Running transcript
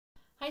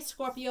Hi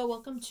Scorpio,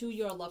 welcome to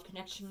your love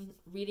connection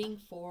reading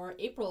for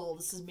April.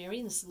 This is Mary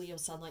and this is Leo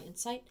Sunlight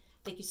Insight.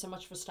 Thank you so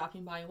much for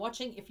stopping by and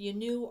watching. If you're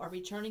new or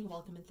returning,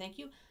 welcome and thank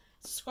you.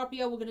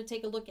 Scorpio, we're going to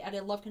take a look at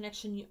a love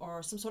connection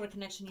or some sort of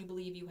connection you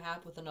believe you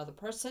have with another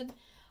person.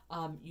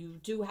 You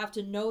do have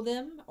to know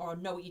them or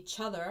know each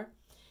other.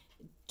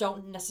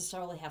 Don't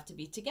necessarily have to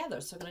be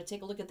together. So I'm going to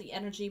take a look at the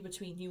energy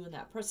between you and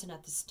that person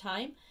at this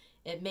time.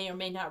 It may or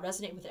may not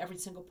resonate with every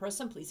single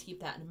person. Please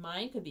keep that in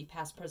mind. Could be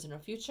past, present, or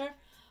future.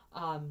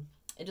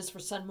 It is for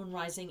Sun, Moon,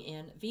 Rising,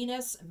 and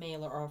Venus.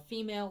 Male or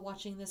female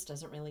watching this,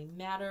 doesn't really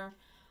matter.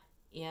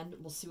 And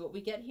we'll see what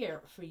we get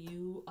here for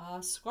you,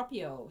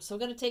 Scorpio. So we're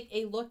going to take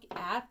a look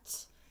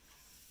at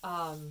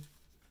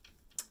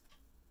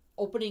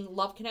opening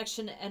love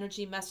connection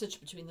energy message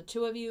between the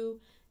two of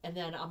you. And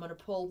then I'm going to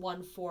pull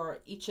one for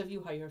each of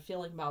you, how you're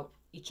feeling about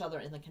each other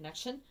in the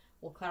connection.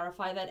 We'll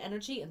clarify that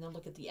energy and then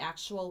look at the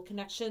actual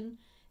connection,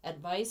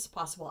 advice,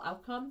 possible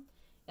outcome,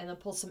 and then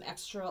pull some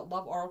extra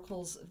love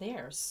oracles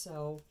there.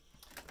 So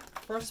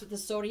first with the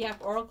Zodiac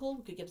Oracle,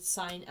 we could get a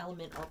sign,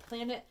 element, or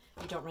planet.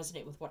 If you don't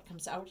resonate with what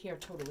comes out here,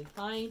 totally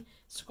fine.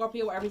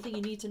 Scorpio, everything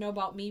you need to know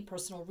about me,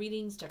 personal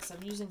readings, decks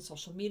I'm using,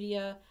 social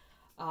media,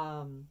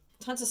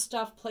 tons of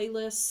stuff,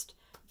 playlist.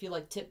 If you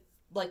like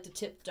to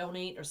tip,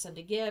 donate, or send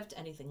a gift,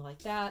 anything like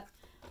that.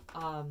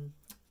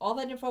 All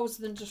that info is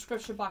in the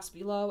description box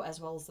below, as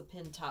well as the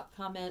pinned top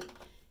comment.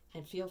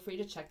 And feel free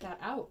to check that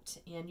out.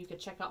 And you can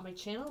check out my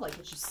channel, like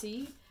what you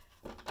see.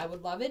 I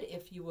would love it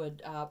if you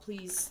would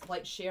please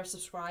like, share,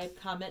 subscribe,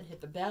 comment,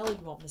 hit the bell. You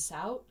won't miss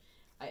out.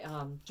 I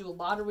do a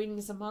lot of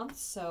readings a month,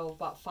 so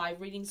about 5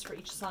 readings for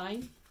each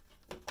sign.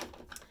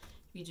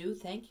 If you do,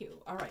 thank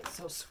you. All right,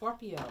 so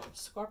Scorpio.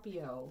 What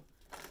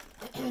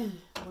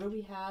do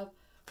we have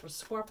for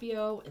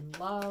Scorpio in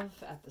love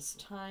at this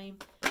time?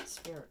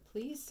 Spirit,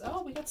 please.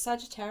 Oh, we got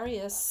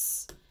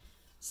Sagittarius.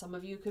 Some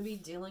of you could be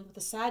dealing with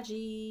the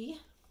Saggy.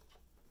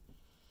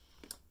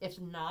 If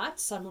not,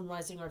 Sun, Moon,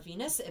 Rising, or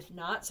Venus. If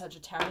not,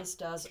 Sagittarius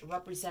does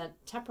represent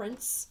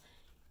temperance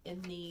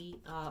in the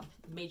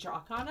major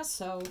arcana.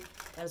 So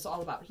that is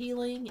all about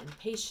healing and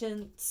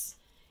patience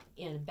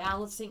and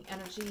balancing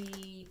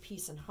energy,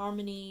 peace and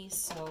harmony.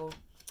 So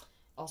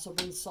also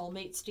brings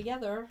soulmates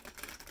together,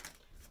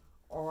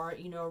 or,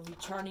 you know,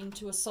 returning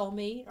to a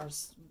soulmate or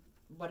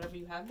whatever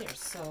you have there.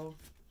 So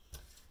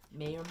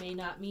may or may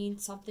not mean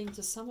something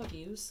to some of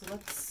you. So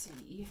let's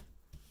see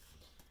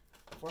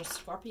for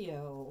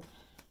Scorpio.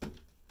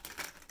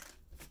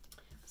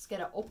 Get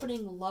an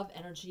opening love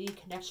energy,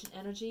 connection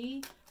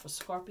energy for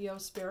Scorpio.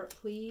 Spirit,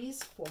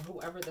 please, for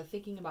whoever they're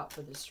thinking about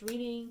for this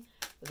reading,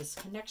 for this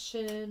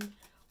connection.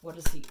 What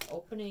is the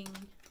opening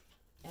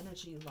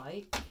energy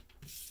like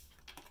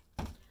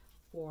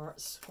for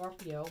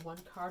Scorpio? One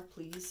card,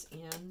 please,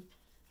 and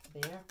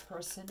their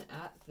person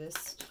at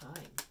this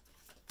time.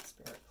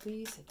 Spirit,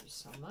 please. Thank you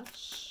so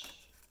much.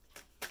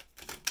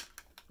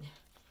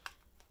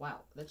 Wow,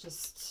 that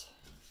just...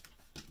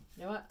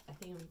 You know what? I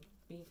think I'm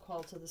being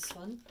called to this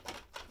one.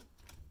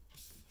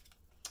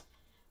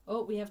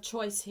 Oh, we have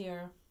choice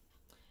here.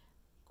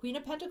 Queen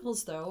of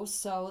Pentacles, though,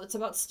 so it's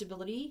about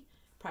stability,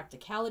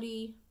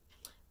 practicality.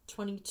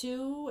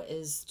 22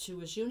 is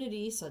 2 is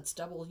unity, so it's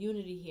double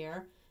unity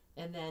here.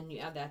 And then you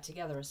add that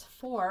together as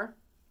 4,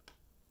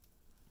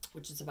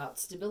 which is about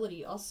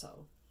stability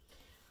also.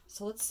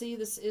 So let's see,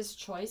 this is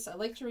choice. I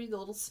like to read the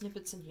little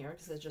snippets in here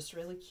because they're just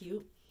really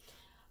cute.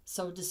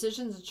 So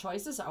decisions and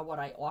choices are what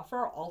I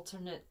offer.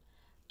 Alternate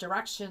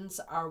directions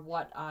are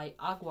what I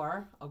I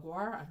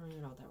don't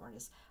even know what that word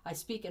is. I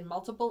speak in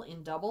multiple,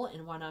 in double,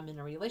 and when I'm in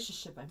a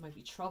relationship, I might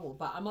be trouble.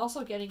 But I'm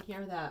also getting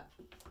here that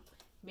you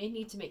may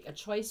need to make a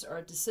choice or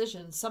a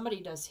decision. Somebody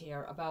does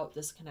here about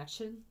this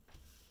connection.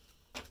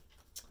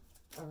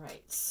 All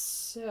right,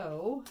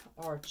 so,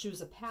 or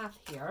choose a path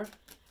here,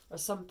 or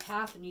some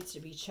path needs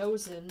to be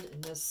chosen in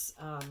this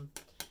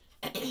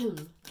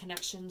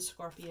connection,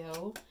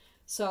 Scorpio.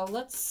 So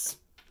let's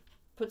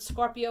put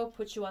Scorpio,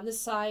 put you on this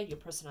side, your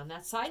person on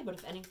that side. But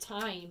if any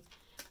time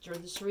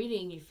during this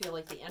reading you feel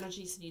like the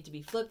energies need to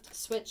be flipped,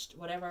 switched,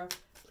 whatever,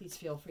 please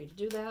feel free to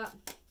do that.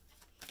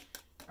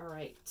 All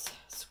right,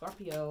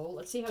 Scorpio,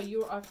 let's see how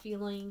you are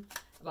feeling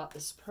about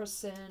this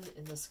person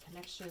in this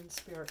connection.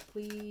 Spirit,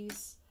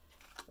 please,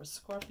 for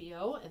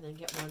Scorpio, and then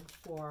get one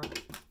for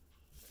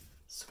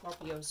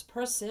Scorpio's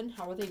person.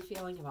 How are they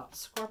feeling about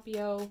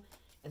Scorpio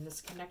and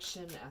this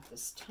connection at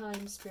this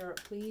time?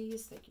 Spirit,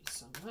 please. Thank you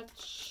so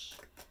much.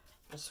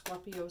 For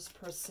Scorpio's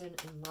person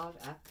in love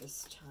at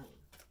this time.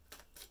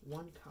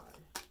 One card.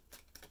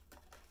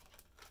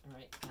 All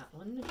right, that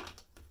one.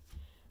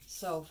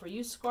 So for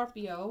you,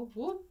 Scorpio,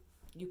 whoop,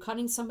 you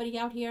cutting somebody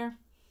out here?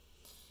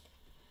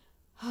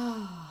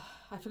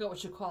 I forgot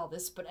what you call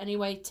this, but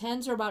anyway,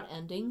 10s are about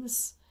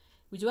endings.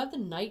 We do have the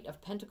Knight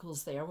of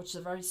Pentacles there, which is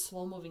a very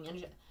slow-moving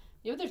energy.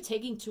 Maybe they're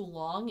taking too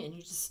long and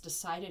you just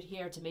decided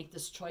here to make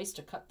this choice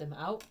to cut them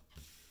out.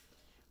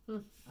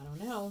 I don't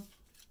know.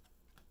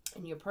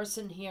 And your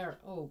person here,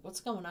 oh, what's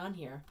going on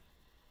here?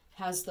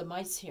 Has the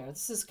mice here.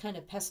 This is kind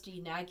of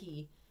pesty,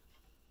 naggy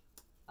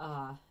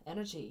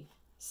energy.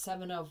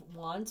 Seven of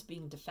Wands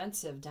being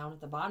defensive down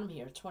at the bottom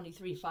here.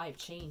 23-5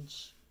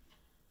 change.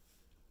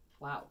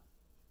 Wow.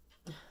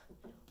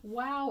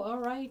 Wow, all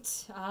right.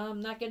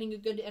 I'm not getting a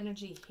good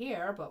energy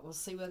here, but we'll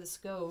see where this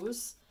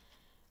goes.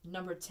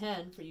 Number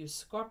 10 for you,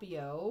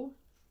 Scorpio,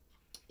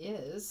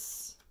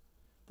 is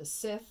the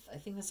Sith. I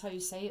think that's how you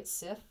say it,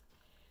 Sith.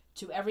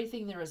 To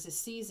everything there is a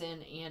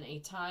season and a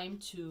time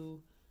to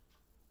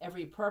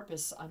every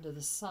purpose under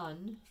the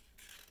sun.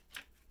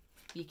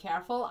 Be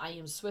careful. I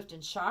am swift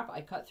and sharp.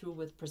 I cut through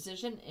with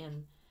precision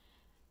and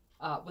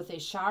with a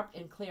sharp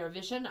and clear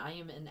vision. I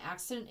am an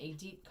accident, a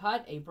deep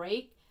cut, a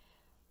break,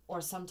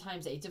 or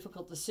sometimes a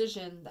difficult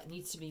decision that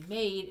needs to be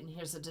made. And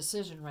here's a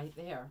decision right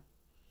there.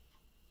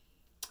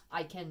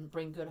 I can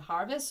bring good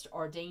harvest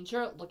or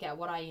danger. Look at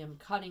what I am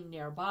cutting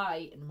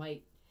nearby, and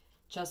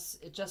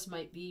it just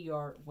might be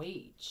your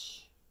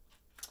wage.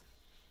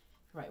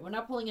 Right, we're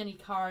not pulling any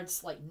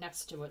cards like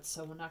next to it,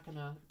 so we're not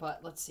gonna,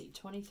 but let's see,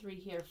 23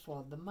 here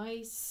for the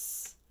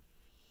mice.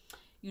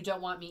 You don't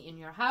want me in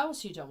your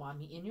house, you don't want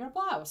me in your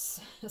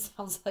blouse. It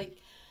sounds like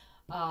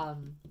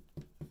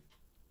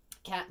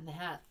Cat in the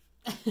Hat.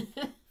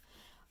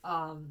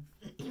 Oh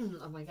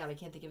my god, I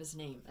can't think of his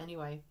name.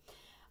 Anyway,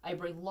 I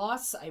bring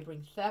loss, I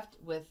bring theft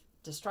with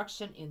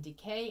destruction and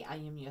decay. I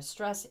am your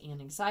stress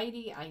and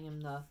anxiety. I am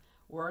the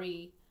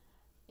worry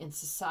in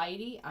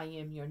society. I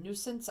am your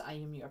nuisance. I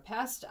am your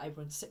pest. I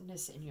bring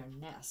sickness in your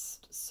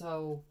nest.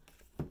 So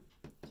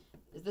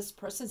does this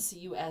person see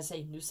you as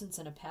a nuisance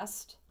and a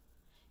pest?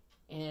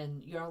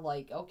 And you're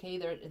like, okay,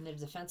 they're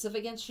defensive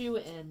against you,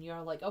 and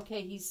you're like,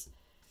 okay, he's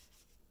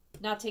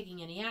not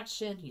taking any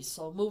action. He's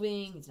slow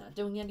moving. He's not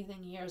doing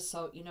anything here.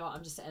 So, you know,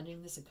 I'm just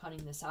ending this and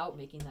cutting this out,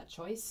 making that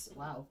choice.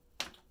 Wow.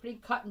 Pretty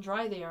cut and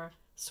dry there,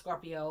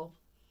 Scorpio.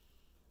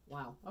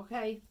 Wow.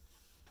 Okay.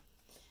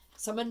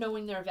 Someone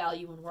knowing their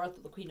value and worth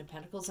with the Queen of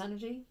Pentacles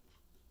energy.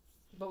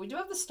 But we do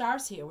have the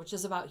stars here, which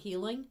is about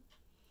healing,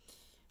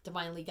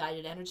 divinely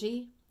guided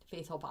energy,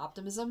 faith, hope,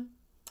 optimism.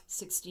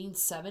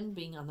 16-7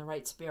 being on the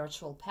right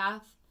spiritual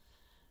path.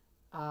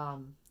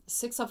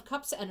 Six of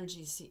Cups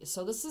energy.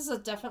 So this is a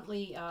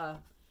definitely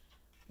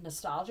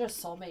nostalgia,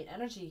 soulmate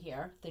energy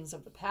here. Things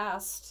of the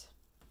past.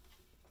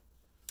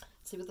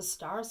 Let's see what the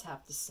stars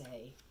have to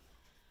say.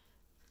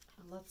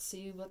 Let's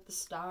see what the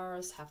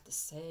stars have to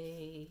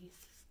say.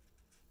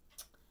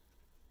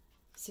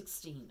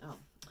 16. Oh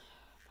my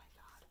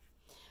God.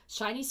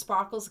 Shiny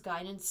sparkles,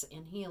 guidance,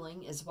 and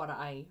healing is what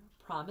I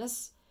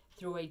promise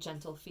through a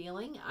gentle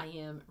feeling. I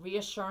am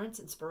reassurance,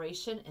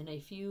 inspiration, and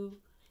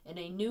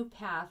a new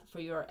path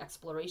for your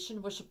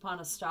exploration. Wish upon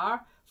a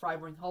star, for I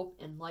bring hope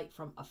and light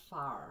from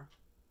afar.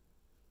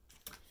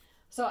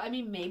 So, I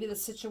mean, maybe the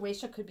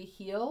situation could be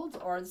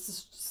healed, or this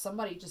is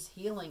somebody just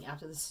healing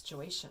after the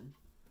situation.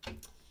 I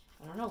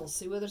don't know. We'll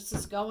see where this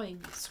is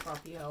going,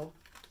 Scorpio.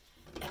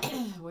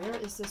 Where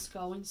is this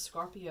going,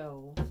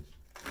 Scorpio?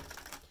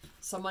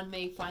 Someone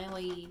may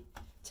finally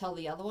tell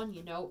the other one,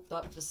 you know,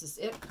 this is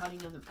it, cutting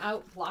them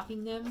out,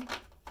 blocking them.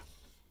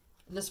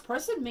 And this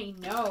person may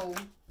know,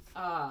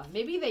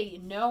 maybe they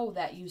know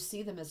that you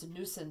see them as a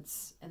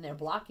nuisance and they're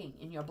blocking,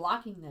 and you're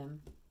blocking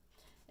them.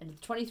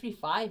 And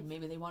 23-5,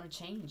 maybe they want to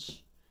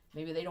change.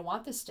 Maybe they don't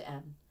want this to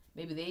end.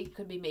 Maybe they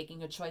could be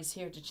making a choice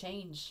here to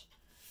change.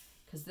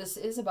 Because this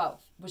is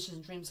about wishes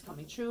and dreams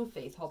coming true,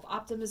 faith, hope,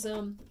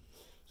 optimism,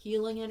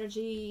 healing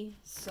energy.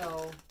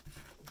 So,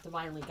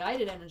 divinely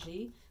guided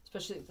energy,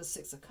 especially with the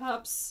Six of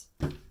Cups.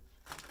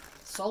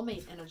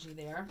 Soulmate energy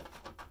there.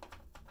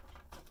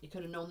 You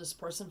could have known this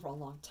person for a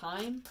long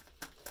time.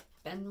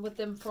 Been with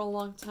them for a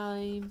long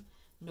time.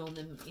 Known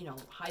them, you know,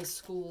 high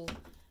school,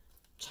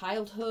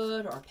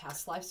 childhood, or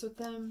past lives with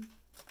them.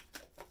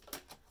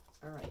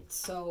 Alright,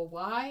 so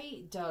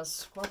why does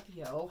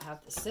Scorpio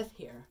have the Sith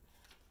here?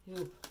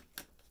 Ooh.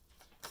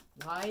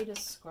 Why does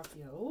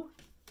Scorpio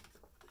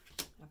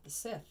have the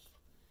Sith?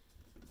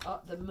 Oh,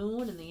 the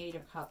Moon and the Eight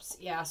of Cups.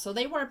 Yeah, so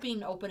they weren't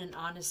being open and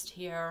honest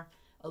here.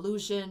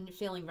 Illusion,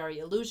 feeling very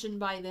illusioned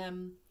by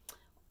them.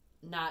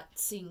 Not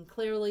seeing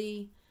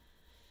clearly.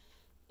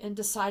 And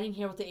deciding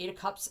here with the Eight of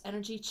Cups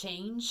energy,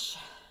 change.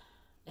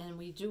 And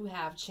we do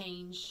have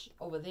change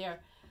over there.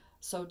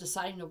 So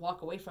deciding to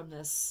walk away from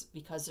this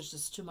because there's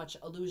just too much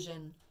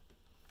illusion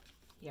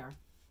here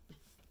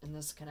in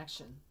this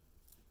connection.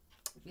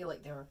 I feel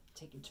like they were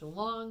taking too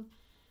long,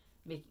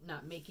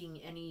 not making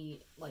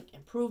any like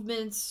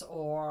improvements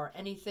or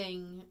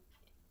anything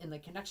in the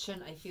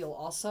connection, I feel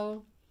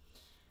also.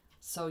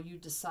 So you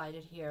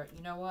decided here,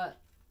 you know what?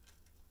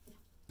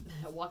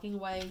 Walking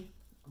away.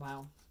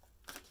 Wow.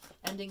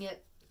 Ending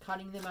it,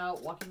 cutting them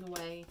out, walking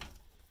away.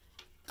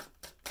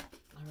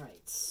 All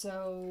right,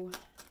 so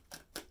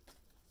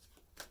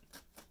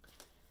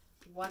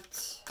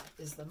what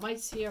is the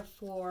mice here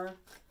for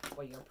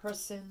your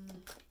person?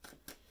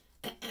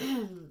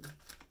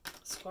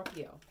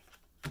 Scorpio.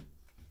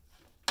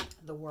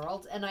 The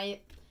World. And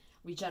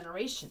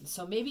regeneration.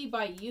 So maybe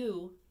by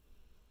you,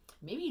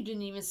 maybe you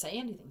didn't even say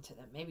anything to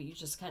them. Maybe you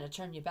just kind of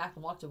turned your back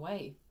and walked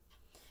away.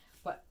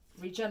 But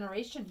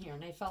regeneration here,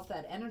 and I felt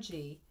that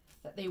energy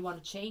that they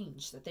want to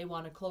change, that they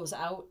want to close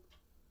out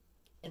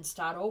and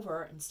start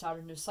over and start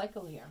a new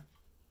cycle here.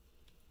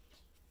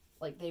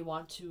 Like they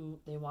want to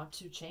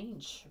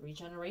change.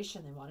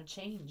 Regeneration, they want to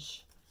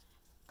change.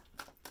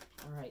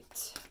 All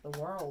right, the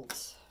World.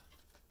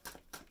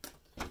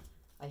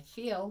 I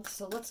feel,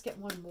 so let's get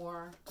one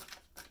more.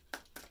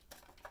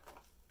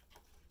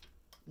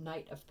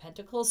 Knight of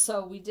Pentacles.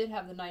 So we did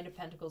have the Knight of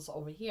Pentacles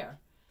over here.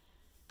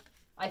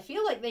 I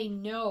feel like they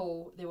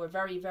know they were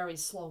very, very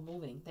slow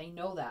moving. They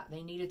know that.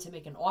 They needed to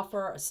make an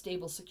offer, a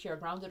stable, secure,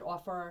 grounded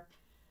offer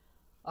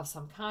of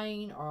some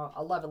kind, or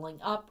a leveling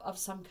up of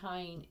some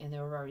kind, and they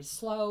were very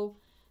slow.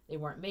 They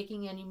weren't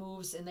making any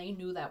moves, and they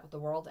knew that with the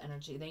World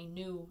energy. They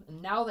knew,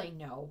 and now they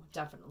know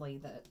definitely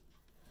that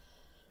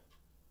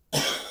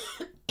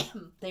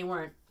they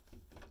weren't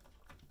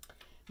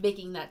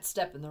making that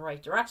step in the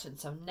right direction.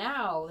 So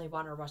now they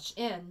want to rush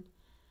in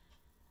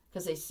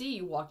because they see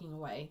you walking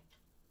away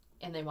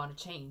and they want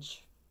to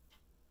change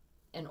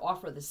and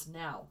offer this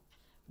now.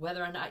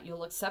 Whether or not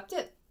you'll accept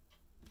it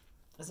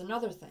is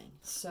another thing.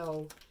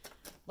 So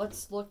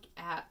let's look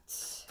at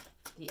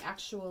the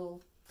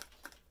actual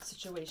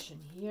situation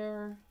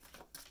here.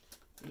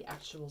 The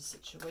actual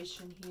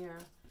situation here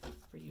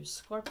for you,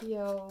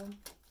 Scorpio.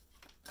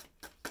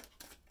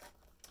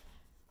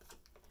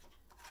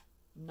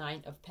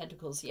 Nine of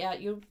Pentacles. Yeah,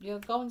 you're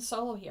going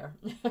solo here.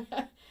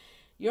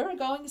 You're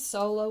going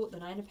solo. The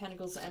Nine of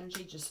Pentacles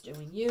energy, just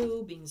doing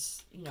you, being,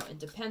 you know,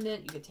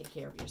 independent. You can take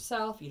care of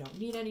yourself. You don't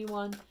need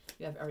anyone.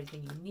 You have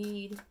everything you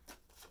need.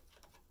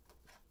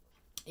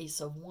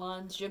 Ace of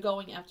Wands. You're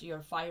going after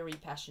your fiery,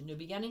 passionate new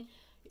beginning.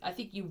 I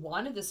think you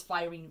wanted this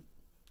fiery,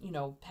 you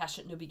know,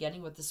 passionate new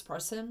beginning with this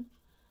person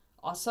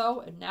also.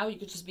 And now you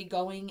could just be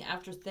going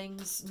after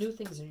things, new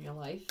things in your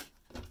life.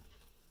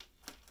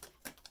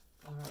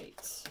 All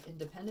right,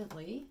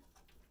 independently,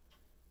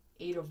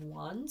 Eight of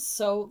Wands.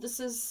 So this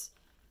is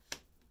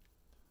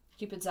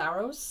Cupid's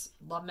arrows,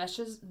 love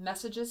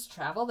messages,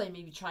 travel. They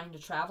may be trying to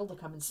travel to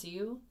come and see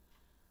you,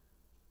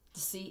 to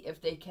see if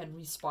they can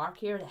respark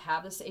here, to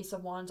have this Ace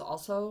of Wands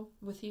also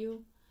with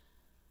you.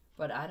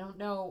 But I don't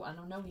know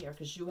here,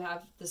 because you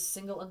have this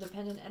single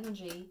independent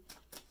energy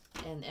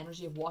and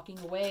energy of walking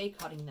away,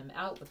 cutting them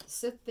out with the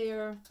Sith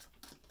there.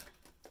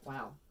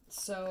 Wow.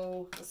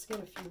 So let's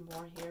get a few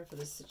more here for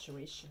this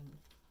situation.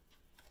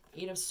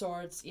 Eight of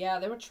Swords. Yeah,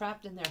 they were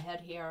trapped in their head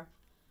here.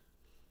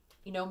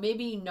 You know,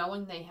 maybe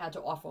knowing they had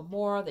to offer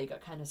more, they got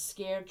kind of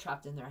scared,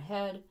 trapped in their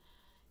head.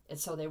 And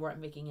so they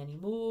weren't making any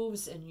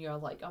moves. And you're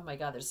like, oh my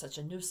God, there's such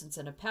a nuisance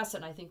and a pest.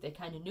 And I think they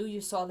kind of knew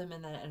you saw them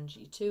in that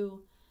energy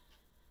too.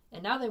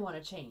 And now they want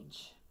to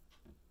change.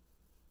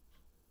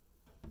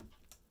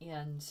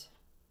 And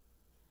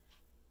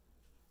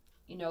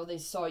you know, they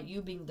saw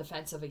you being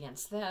defensive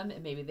against them,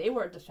 and maybe they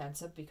were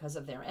defensive because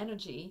of their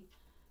energy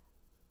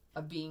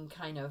of being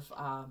kind of,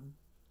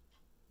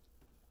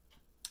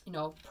 you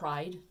know,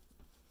 pride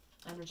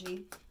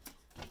energy.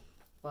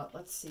 But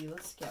let's see,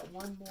 let's get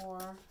one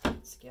more.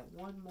 Let's get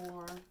one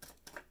more.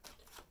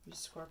 You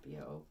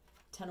Scorpio,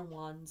 Ten of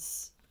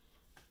Wands.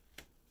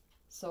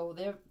 So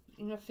they're,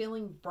 you know,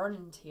 feeling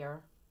burdened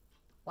here.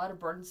 A lot of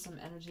burdensome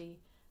energy.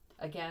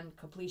 Again,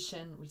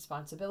 completion,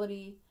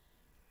 responsibility.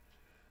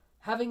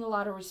 Having a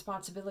lot of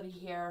responsibility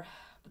here,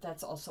 but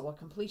that's also a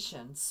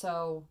completion.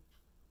 So,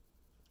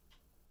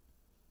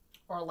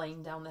 or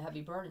laying down the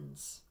heavy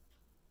burdens.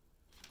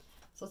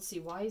 So let's see,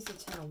 why is the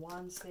Ten of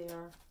Wands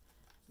there?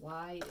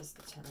 Why is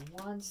the Ten of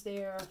Wands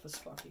there for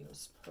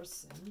Scorpio's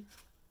person?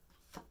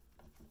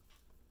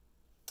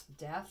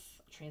 Death,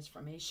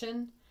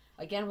 transformation.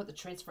 Again, with the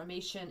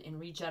transformation and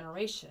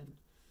regeneration.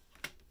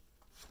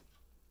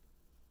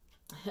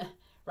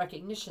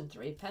 Recognition,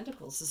 Three of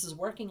Pentacles. This is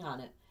working on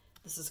it.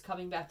 This is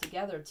coming back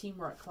together,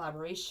 teamwork,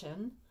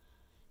 collaboration.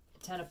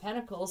 Ten of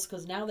Pentacles,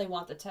 because now they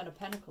want the Ten of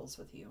Pentacles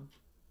with you.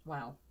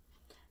 Wow.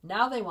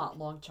 Now they want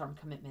long-term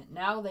commitment.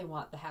 Now they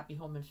want the happy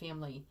home and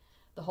family,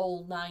 the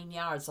whole 9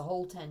 yards, the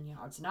whole 10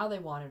 yards. Now they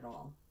want it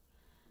all.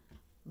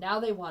 Now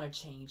they want to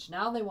change.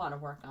 Now they want to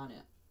work on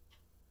it.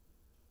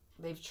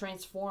 They've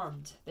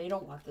transformed. They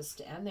don't want this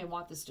to end. They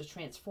want this to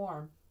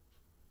transform.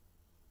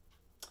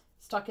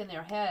 Stuck in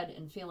their head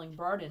and feeling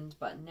burdened,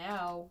 but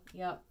now,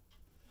 yep.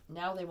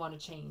 Now they want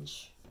to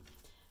change.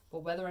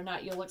 But whether or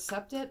not you'll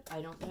accept it,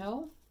 I don't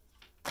know.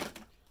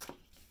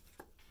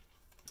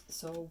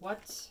 So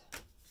what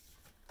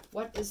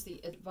is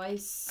the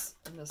advice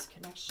in this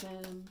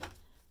connection?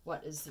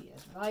 What is the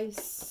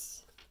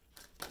advice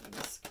in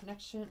this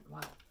connection? Wow.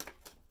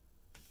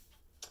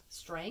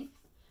 Strength.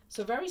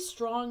 So very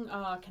strong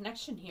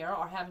connection here,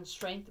 or having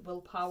strength,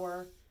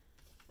 willpower,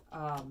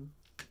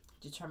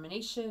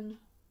 determination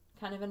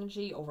kind of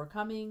energy,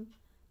 overcoming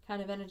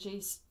kind of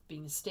energy,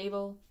 being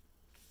stable.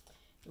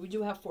 We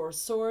do have Four of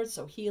Swords,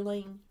 so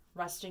healing,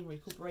 resting,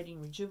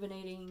 recuperating,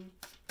 rejuvenating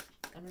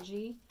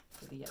energy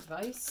for the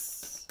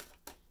advice.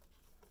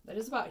 That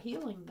is about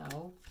healing,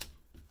 though.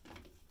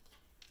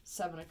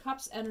 Seven of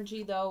Cups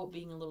energy, though,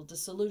 being a little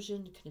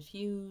disillusioned,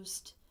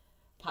 confused,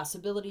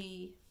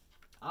 possibility,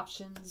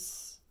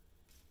 options.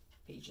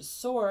 Page of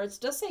Swords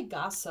does say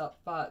gossip,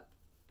 but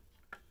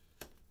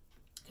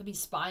could be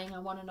spying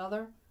on one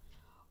another,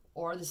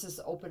 Or this is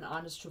open,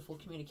 honest, truthful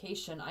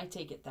communication. I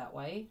take it that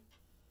way.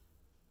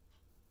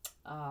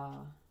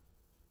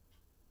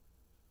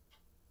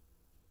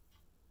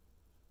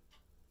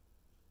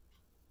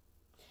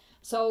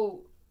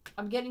 So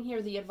I'm getting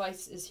here, the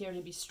advice is here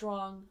to be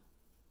strong.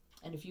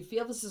 And if you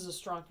feel this is a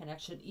strong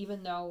connection,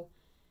 even though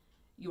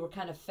you were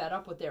kind of fed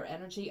up with their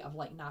energy of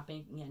like not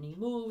making any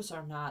moves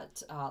or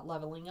not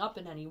leveling up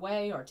in any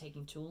way or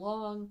taking too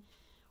long,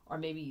 or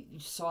maybe you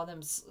saw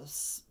them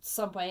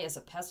some way as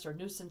a pest or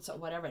nuisance or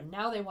whatever, and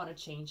now they want to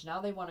change,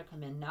 now they want to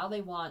come in, now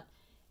they want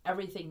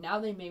everything, now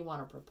they may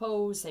want to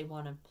propose, they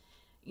want to,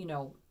 you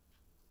know,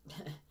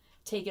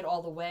 take it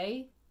all the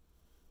way.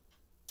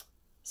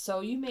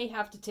 So you may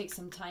have to take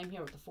some time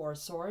here with the Four of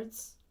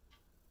Swords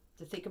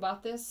to think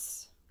about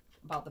this,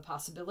 about the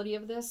possibility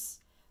of this,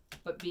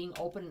 but being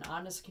open and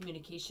honest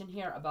communication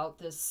here about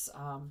this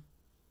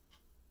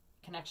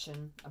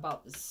connection,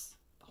 about this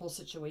whole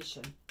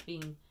situation,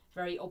 being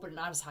very open and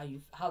honest,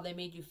 how they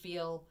made you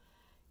feel,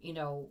 you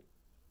know,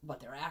 what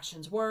their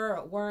actions were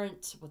or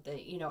weren't, what they,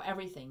 you know,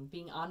 everything,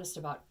 being honest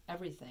about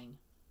everything.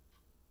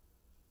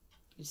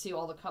 You see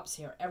all the cups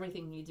here,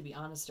 everything you need to be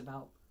honest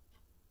about.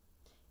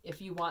 If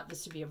you want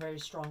this to be a very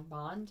strong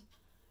bond,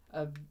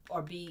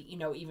 or be, you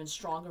know, even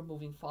stronger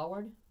moving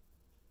forward.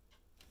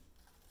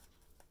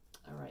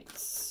 All right,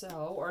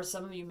 so, or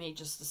some of you may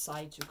just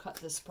decide to cut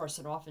this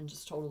person off and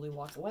just totally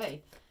walk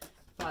away.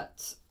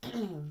 But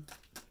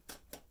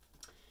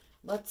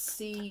let's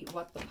see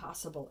what the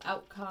possible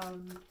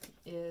outcome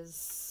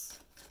is.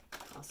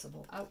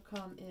 Possible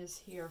outcome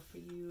is here for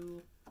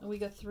you. And we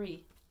got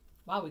 3.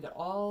 Wow, we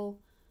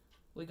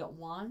got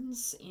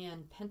Wands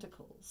and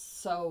Pentacles.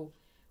 So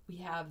we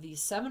have the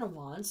 7 of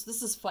Wands.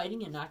 This is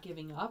fighting and not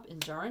giving up,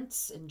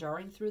 endurance,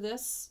 enduring through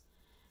this.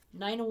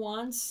 9 of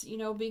Wands, you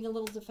know, being a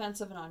little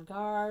defensive and on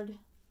guard,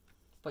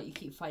 but you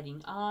keep fighting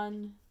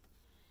on.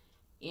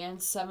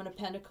 And 7 of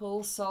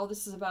Pentacles. So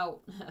this is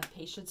about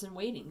patience and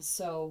waiting.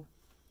 So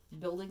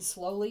building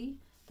slowly,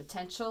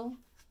 potential.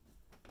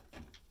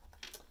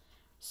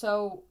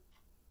 So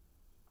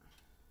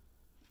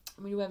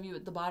we have you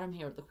at the bottom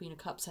here, at the Queen of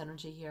Cups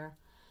energy here.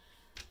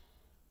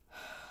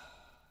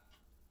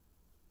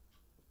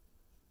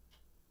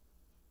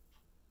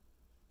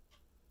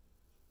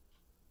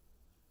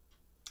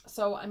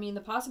 So, I mean,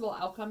 the possible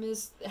outcome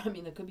is, I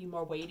mean, there could be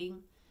more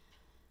waiting,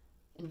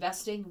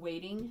 investing,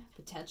 waiting,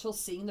 potential,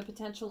 seeing the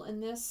potential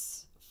in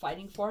this,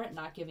 fighting for it,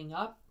 not giving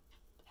up,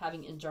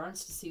 having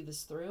endurance to see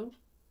this through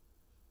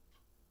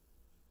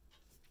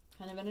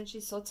kind of energy.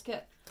 So let's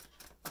get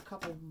a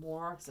couple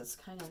more, because it's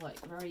kind of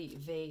like very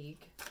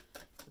vague.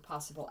 The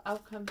possible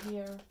outcome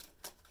here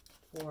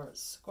for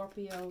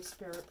Scorpio.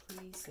 Spirit,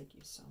 please. Thank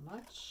you so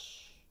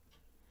much.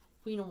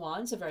 Queen of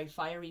Wands, a very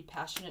fiery,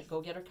 passionate,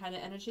 go-getter kind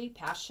of energy.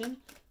 Passion.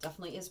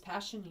 Definitely is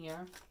passion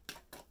here.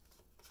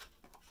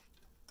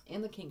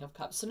 And the King of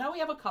Cups. So now we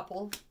have a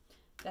couple.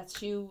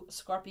 That's you,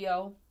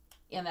 Scorpio.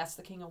 And that's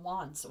the King of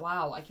Wands.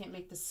 Wow, I can't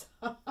make this.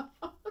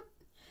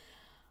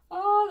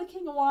 Oh, the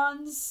King of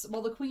Wands.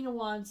 Well, the Queen of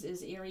Wands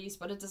is Aries,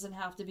 but it doesn't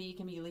have to be. It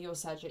can be Leo,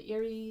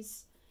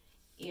 Sagittarius.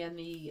 And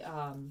the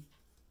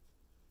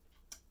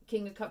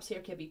King of Cups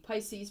here can be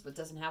Pisces, but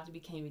doesn't have to be.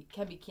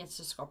 Can be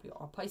Cancer, Scorpio,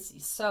 or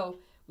Pisces. So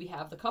we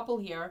have the couple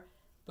here,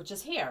 which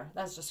is here.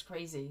 That's just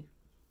crazy.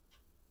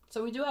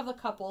 So we do have the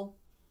couple,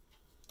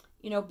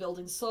 you know,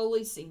 building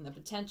slowly, seeing the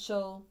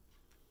potential.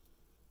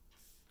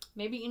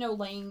 Maybe, you know,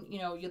 laying, you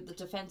know, the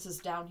defense is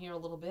down here a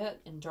little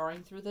bit,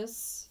 enduring through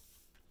this.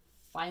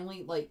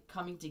 Finally, like,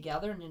 coming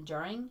together and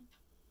enduring.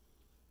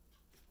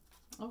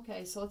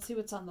 Okay, so let's see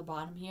what's on the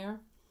bottom here.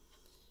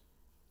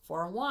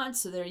 4 of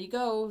Wands, so there you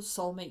go.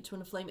 Soulmate,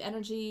 twin flame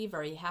energy,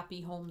 very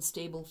happy, home,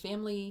 stable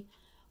family,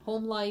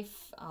 home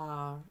life,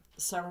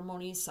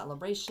 ceremonies,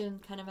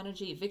 celebration kind of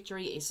energy,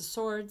 victory, Ace of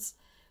Swords.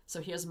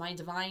 So here's my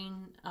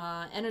divine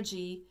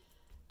energy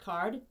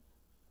card.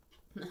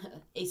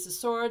 Ace of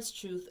Swords,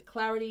 truth,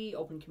 clarity,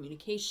 open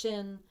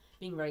communication,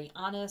 being very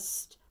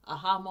honest,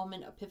 aha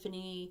moment,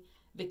 epiphany,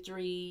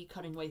 victory,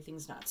 cutting away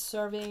things not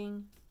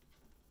serving.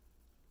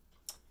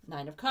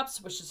 9 of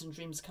Cups, wishes and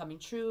dreams coming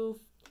true,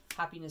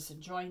 happiness and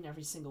joy in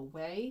every single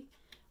way.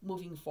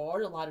 Moving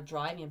forward, a lot of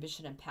drive,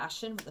 ambition, and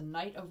passion with the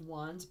Knight of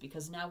Wands,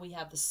 because now we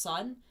have the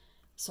Sun,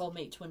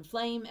 soulmate, twin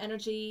flame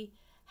energy,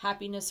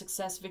 happiness,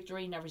 success,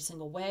 victory in every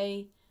single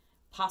way,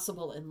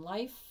 possible in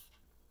life,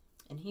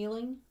 and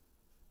healing.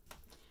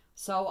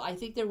 So I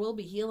think there will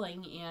be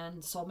healing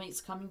and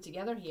soulmates coming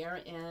together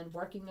here and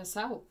working this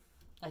out,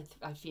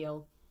 I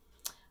feel.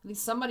 I think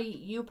somebody,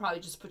 you probably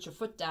just put your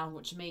foot down,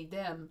 which made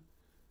them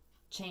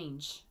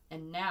change.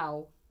 And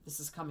now this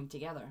is coming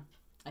together,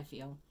 I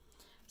feel.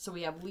 So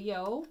we have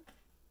Leo.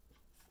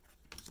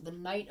 The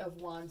Knight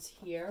of Wands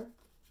here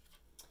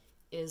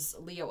is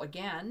Leo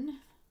again.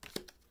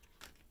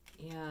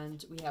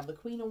 And we have the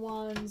Queen of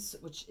Wands,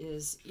 which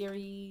is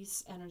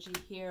Aries energy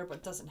here,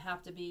 but doesn't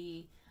have to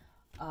be.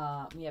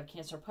 We have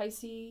Cancer,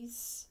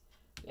 Pisces.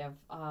 We have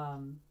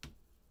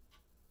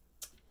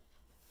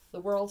the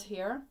World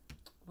here,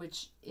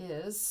 which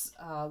is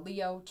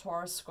Leo,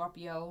 Taurus,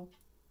 Scorpio,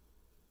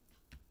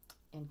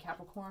 and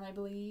Capricorn, I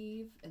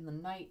believe. And the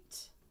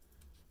Knight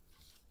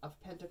of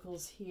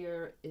Pentacles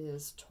here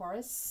is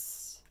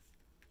Taurus.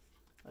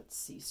 Let's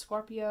see,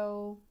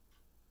 Scorpio,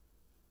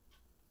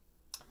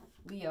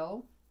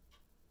 Leo,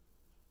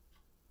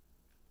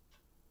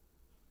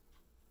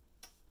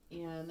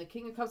 and the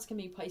King of Cups can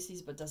be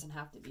Pisces, but doesn't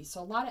have to be.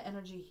 So a lot of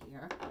energy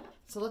here.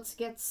 So let's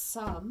get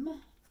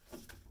some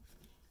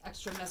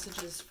extra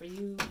messages for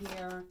you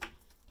here,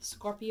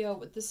 Scorpio,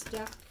 with this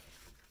deck.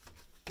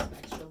 Some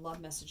extra love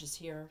messages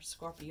here,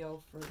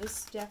 Scorpio, for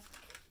this deck.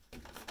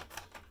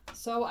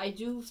 So I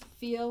do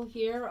feel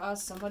here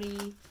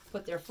somebody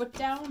put their foot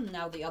down.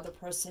 Now the other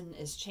person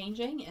is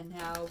changing, and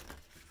now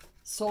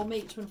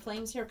soulmate twin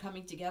flames here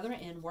coming together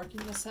and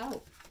working this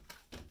out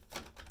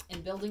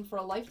and building for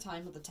a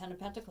lifetime with the Ten of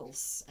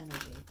Pentacles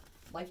energy.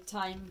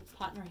 Lifetime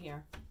partner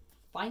here.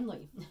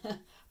 Finally.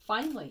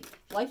 Finally.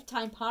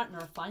 Lifetime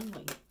partner,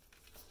 finally.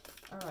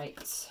 All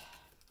right.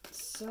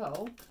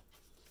 So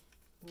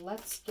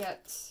let's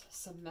get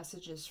some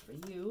messages for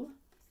you.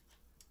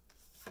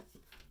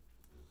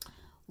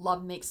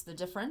 Love makes the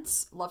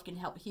difference. Love can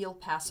help heal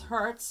past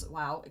hurts.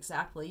 Wow,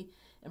 exactly.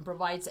 And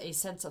provides a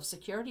sense of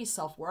security,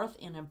 self-worth,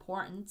 and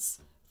importance.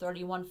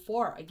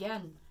 31-4,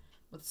 again,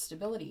 with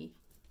stability.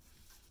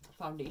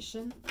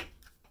 Foundation.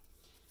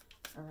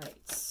 All right,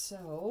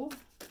 so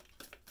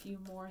a few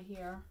more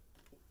here.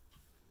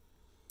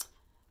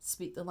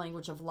 Speak the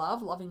language of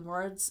love. Loving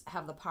words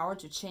have the power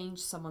to change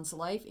someone's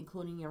life,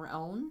 including your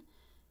own.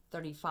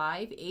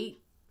 35-8,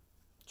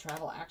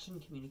 travel, action,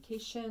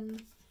 communication.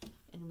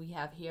 And we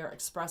have here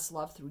express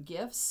love through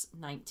gifts.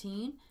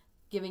 19,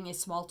 giving a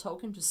small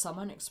token to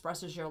someone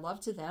expresses your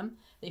love to them.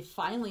 They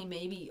finally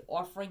may be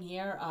offering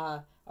here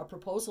a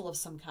proposal of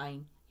some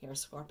kind here,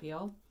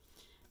 Scorpio.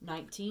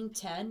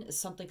 19-10 is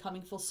something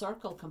coming full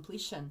circle,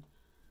 completion,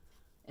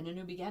 and a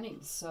new beginning.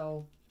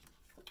 So,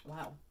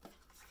 wow.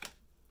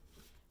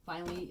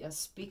 Finally,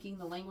 speaking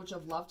the language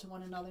of love to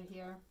one another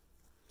here.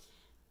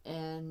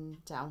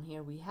 And down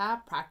here we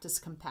have practice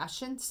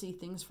compassion, see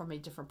things from a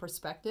different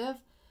perspective.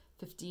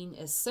 15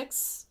 is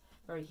 6,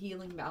 very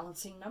healing,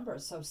 balancing number.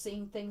 So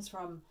seeing things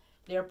from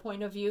their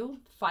point of view,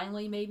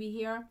 finally maybe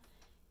here.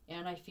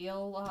 And I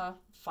feel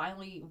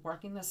finally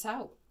working this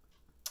out.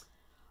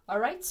 All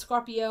right,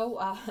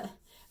 Scorpio,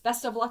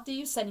 best of luck to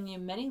you, sending you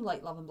many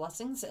light, love, and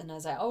blessings. And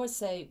as I always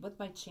say with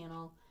my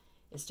channel,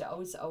 is to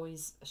always,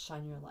 always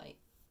shine your light.